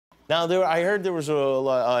Now, I heard there was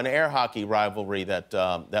an air hockey rivalry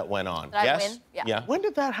that went on. Did yes? I win? Yeah. When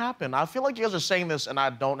did that happen? I feel like you guys are saying this and I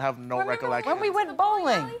don't have no recollection. When we went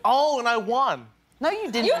bowling. Oh, and I won. No, you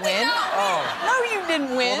didn't win. No, you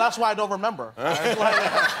didn't win. Well, that's why I don't remember.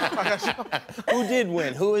 Who did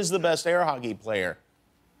win? Who is the best air hockey player?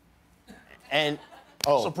 And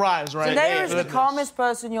surprise, right? Zendaya is the calmest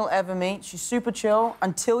person you'll ever meet. She's super chill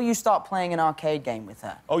until you start playing an arcade game with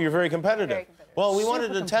her. Oh, you're very competitive. Very competitive. Well, we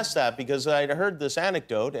wanted to test that because I heard this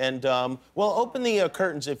anecdote, and well, open the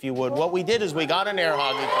curtains if you would. What we did is we got an air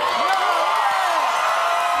hockey player.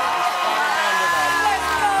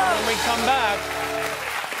 And when we come back,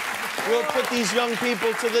 we'll put these young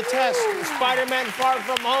people to the test. Spider-Man Far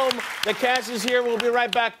From Home. The cast is here. We'll be right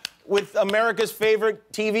back with America's favorite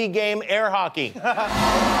TV game, air hockey. Oh,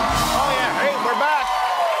 yeah. Hey, we're back.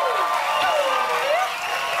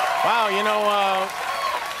 Wow, you know,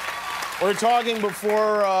 we're talking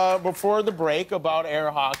before the break about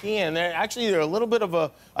air hockey, and there's a little bit of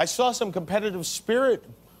a... I saw some competitive spirit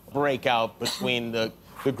breakout between the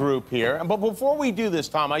group here. But before we do this,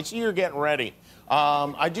 Tom, I see you're getting ready. I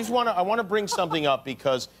want to bring something up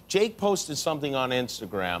because Jake posted something on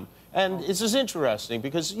Instagram, and this is interesting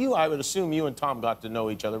because I would assume you and Tom got to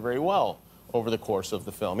know each other very well over the course of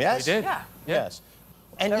the film. Yes? We did. Yeah. Yes.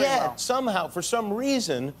 And Very yet, well. somehow, for some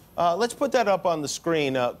reason, let's put that up on the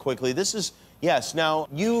screen quickly. This is, yes, now,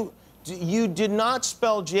 you did not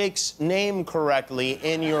spell Jake's name correctly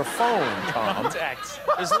in your phone, Tom.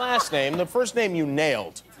 His last name, the first name you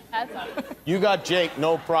nailed. You got Jake,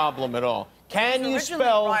 no problem at all. Can you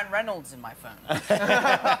spell... Ryan Reynolds in my phone.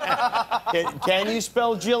 Can you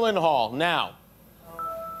spell Gyllenhaal now?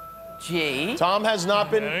 G. Tom has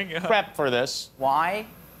not been prepped for this. Y.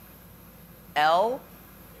 L.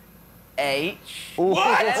 H.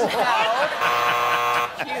 What?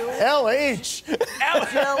 Q. L-H.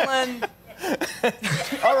 Dylan.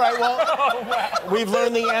 All right, well, we've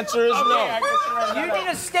learned the answer is no. You need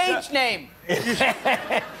a stage name.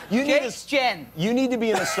 You Jen. You need to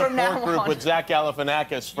be in a support now group on. with Zach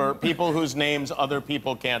Galifianakis for people whose names other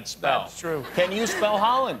people can't spell. That's true. Can you spell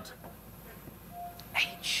Holland?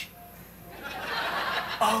 H.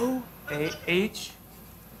 O. H.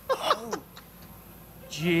 O.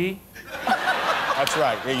 G. That's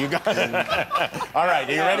right. Yeah, you got it. All right,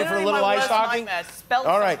 are you ready for a little ice hockey?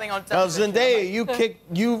 All right. Now, Zendaya,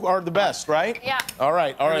 you are the best, right? Yeah. All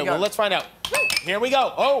right. Well, let's find out. Here we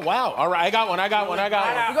go. Oh, wow. All right, I got one. We got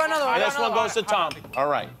another one. This one goes to Tom. All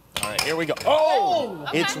right, here we go. Oh!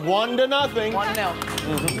 It's 1-0. 1-0.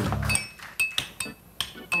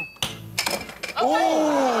 Ooh!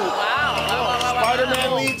 Wow.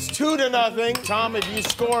 Spider-Man leads 2-0. Tom, if you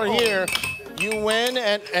score here, you win,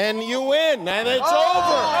 and you win, and it's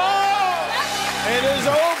over. It is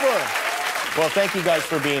over. Well, thank you guys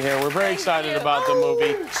for being here. We're very excited about the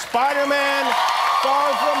movie. Spider-Man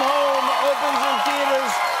Far From Home opens in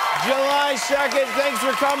theaters July 2nd. Thanks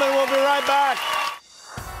for coming. We'll be right back.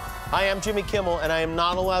 Hi, I'm Jimmy Kimmel, and I am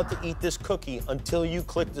not allowed to eat this cookie until you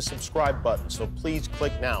click the subscribe button. So please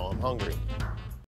click now. I'm hungry.